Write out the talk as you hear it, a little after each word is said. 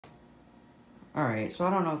Alright, so I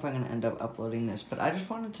don't know if I'm going to end up uploading this, but I just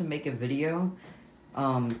wanted to make a video,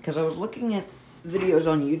 because I was looking at videos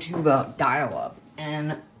on YouTube about dial-up,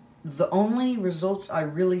 and the only results I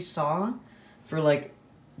really saw for, like,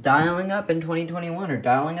 dialing up in 2021 or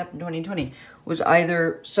dialing up in 2020 was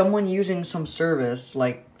either someone using some service,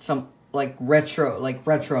 like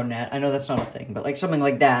RetroNet, I know that's not a thing, but like something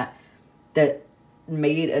like that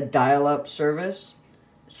made a dial-up service,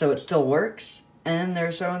 so it still works. And there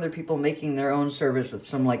are some other people making their own service with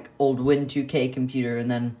some, like, old Win2K computer and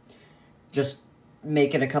then just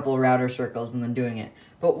making a couple of router circles and then doing it.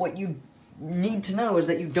 But what you need to know is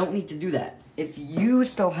that you don't need to do that. If you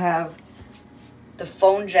still have the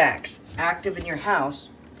phone jacks active in your house,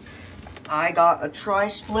 I got a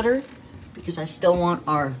tri-splitter because I still want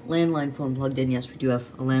our landline phone plugged in. Yes, we do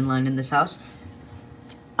have a landline in this house.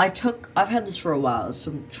 I've had this for a while. It's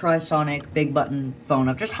some Trisonic big button phone.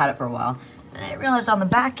 I've just had it for a while. And I realized on the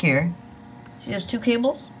back here, see those two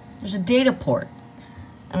cables? There's a data port.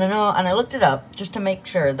 And I looked it up just to make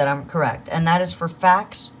sure that I'm correct. And that is for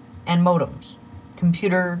fax and modems.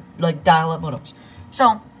 Computer, like, dial-up modems.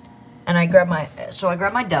 So, I grabbed my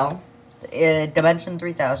Dell, Dimension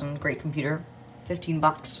 3000, great computer,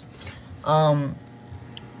 $15.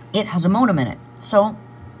 It has a modem in it. So,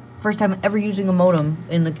 first time ever using a modem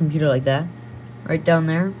in the computer like that. Right down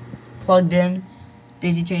there, plugged in.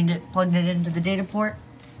 Daisy chained it, plugged it into the data port.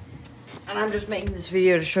 And I'm just making this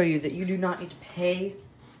video to show you that you do not need to pay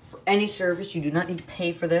for any service. You do not need to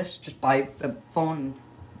pay for this. Just buy a phone and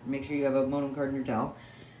make sure you have a modem card in your Dell.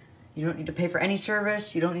 You don't need to pay for any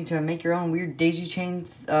service. You don't need to make your own weird daisy chain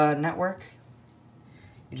network.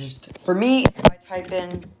 You just, for me, if I type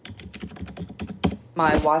in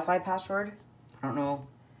my Wi-Fi password, I don't know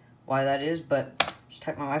why that is, but just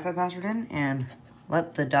type my Wi-Fi password in and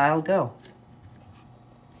let the dial go.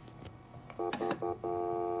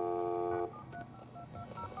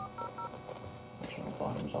 Turn the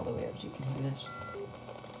volumes all the way up so you can hear this.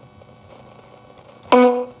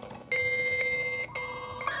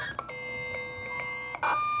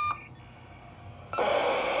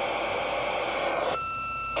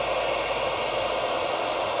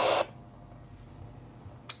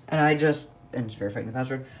 And it's verifying the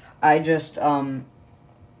password. I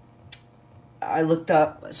looked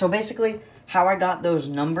up, so basically, how I got those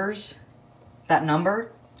numbers, that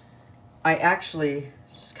number,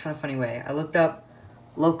 it's kind of a funny way. I looked up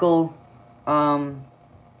local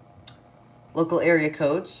area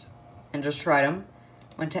codes and just tried them.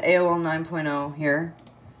 Went to AOL 9.0 here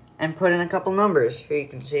and put in a couple numbers. Here you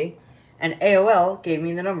can see. And AOL gave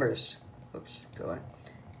me the numbers. Oops, go away.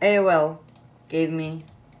 AOL gave me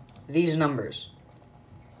these numbers.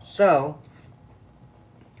 So,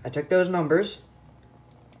 I took those numbers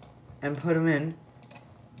and put them in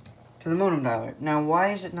to the modem dialer. Now,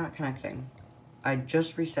 why is it not connecting? I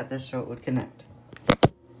just reset this so it would connect.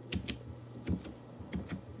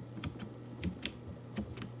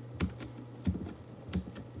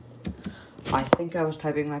 I think I was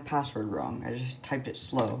typing my password wrong. I just typed it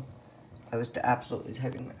slow. I was absolutely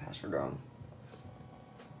typing my password wrong.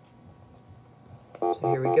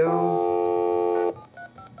 So here we go.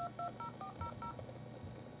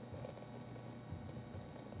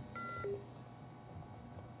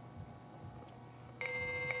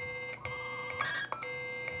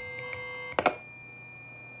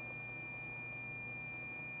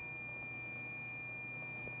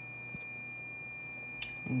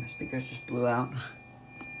 And my speakers just blew out.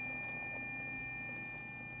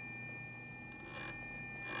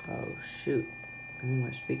 Oh shoot. I think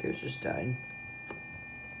my speakers just died.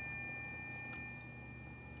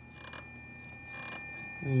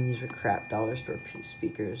 I mean, these are crap dollar store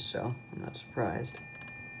speakers, so I'm not surprised.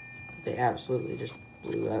 But they absolutely just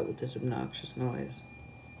blew out with this obnoxious noise.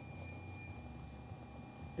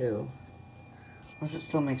 Ew. Unless it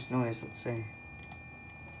still makes noise, let's see.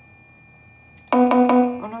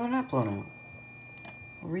 Oh no, they're not blown out.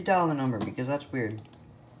 I'll redial the number because that's weird.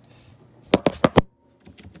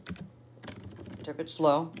 Type it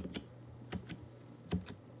slow.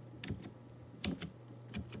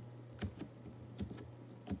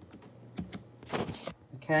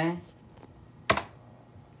 Okay.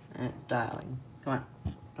 And it's dialing. Come on.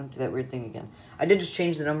 Don't do that weird thing again. I did just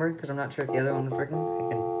change the number because I'm not sure if the other one was working. I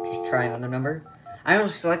can just try another number. I only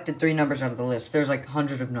selected 3 numbers out of the list. There's like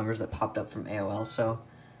hundreds of numbers that popped up from AOL, so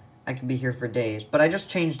I could be here for days. But I just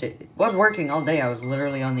changed it. It was working all day. I was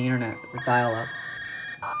literally on the internet with dial-up.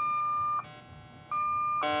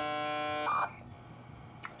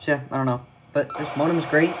 So yeah, I don't know. But this modem is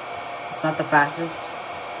great. It's not the fastest.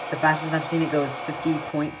 The fastest I've seen it go is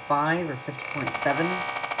 50.5 or 50.7.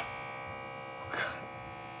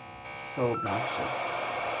 so obnoxious.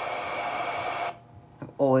 I've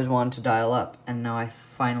always wanted to dial up, and now I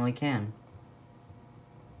finally can.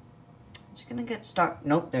 It's gonna get stuck.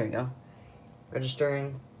 Nope, there you go.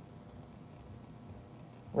 Registering.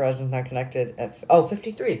 Verizon's not connected at,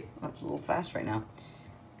 53. That's a little fast right now.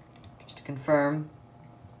 Just to confirm.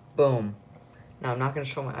 Boom. Now, I'm not gonna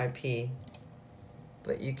show my IP,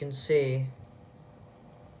 but you can see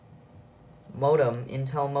modem,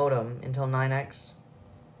 Intel 9X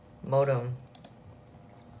modem.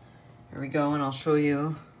 Here we go, and I'll show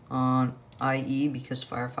you on IE because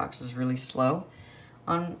Firefox is really slow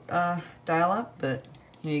on dial-up, but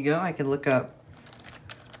here you go. I could look up,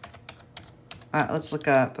 let's look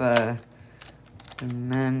up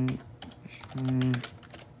dimension,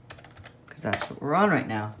 because that's what we're on right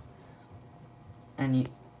now. And you,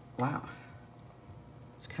 wow,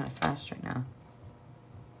 it's kind of fast right now.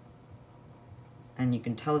 And you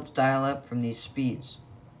can tell it's dial-up from these speeds.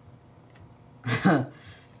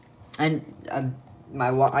 And I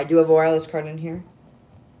do have a wireless card in here,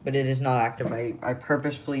 but it is not active. I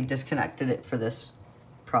purposefully disconnected it for this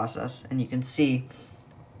process, and you can see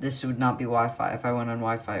this would not be Wi-Fi. If I went on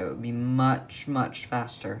Wi-Fi, it would be much, much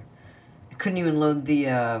faster. I couldn't even load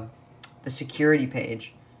the security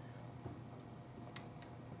page.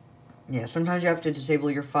 Yeah, sometimes you have to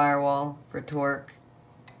disable your firewall for it to work,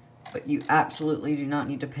 but you absolutely do not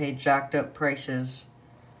need to pay jacked up prices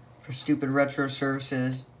for stupid retro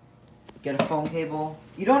services. Get a phone cable.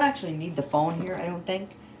 You don't actually need the phone here, I don't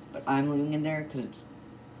think, but I'm leaving it there because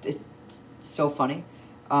it's so funny.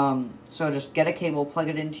 So just get a cable, plug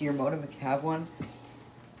it into your modem if you have one.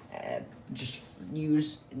 Just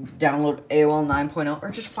download AOL 9.0,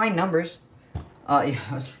 or just find numbers. Yeah,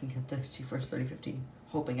 I was gonna get the GeForce 3050,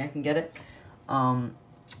 hoping I can get it.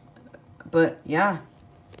 But yeah,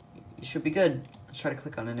 you should be good. Let's try to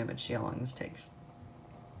click on an image, see how long this takes.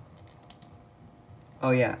 Oh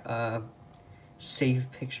yeah,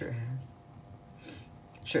 save picture.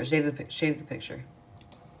 Sure, save the picture.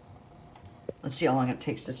 Let's see how long it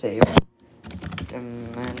takes to save.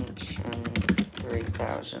 Dimension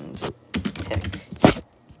 3000 pic.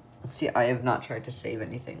 Let's see, I have not tried to save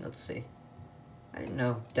anything. Let's see. I didn't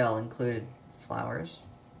know Dell included flowers.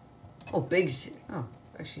 Oh, oh,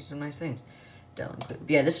 actually some nice things. Dell included.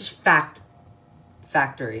 Yeah, this is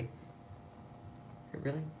factory.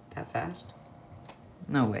 Really? That fast?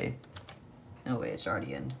 No way. No way it's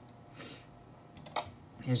already in.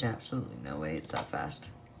 There's absolutely no way it's that fast.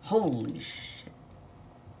 Holy shit.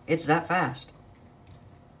 It's that fast.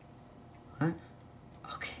 What?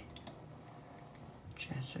 Okay.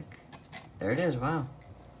 Jessica. There it is, wow.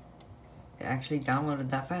 It actually downloaded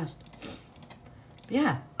that fast. But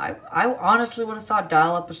yeah, I honestly would have thought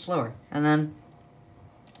dial-up was slower. And then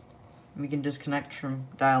we can disconnect from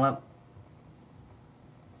dial-up.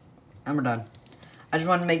 And we're done. I just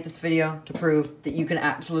wanted to make this video to prove that you can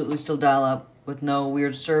absolutely still dial up with no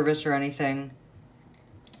weird service or anything.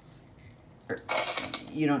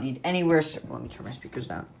 You don't need anywhere. Let me turn my speakers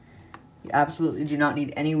down. You absolutely do not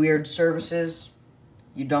need any weird services.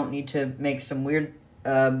 You don't need to make some weird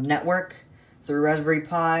network through Raspberry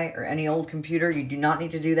Pi or any old computer. You do not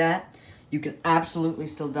need to do that. You can absolutely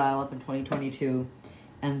still dial up in 2022.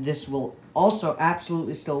 And this will also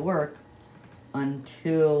absolutely still work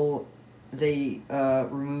until they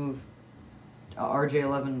remove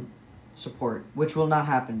RJ11 support, which will not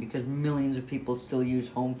happen because millions of people still use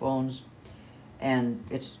home phones, and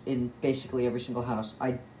it's in basically every single house.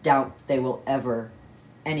 I doubt they will ever,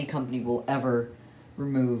 any company will ever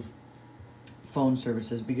remove phone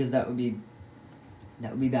services, because that would be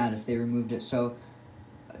bad if they removed it. So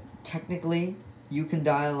technically you can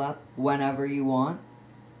dial up whenever you want,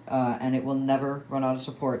 and it will never run out of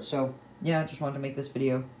support. So yeah, I just wanted to make this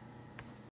video.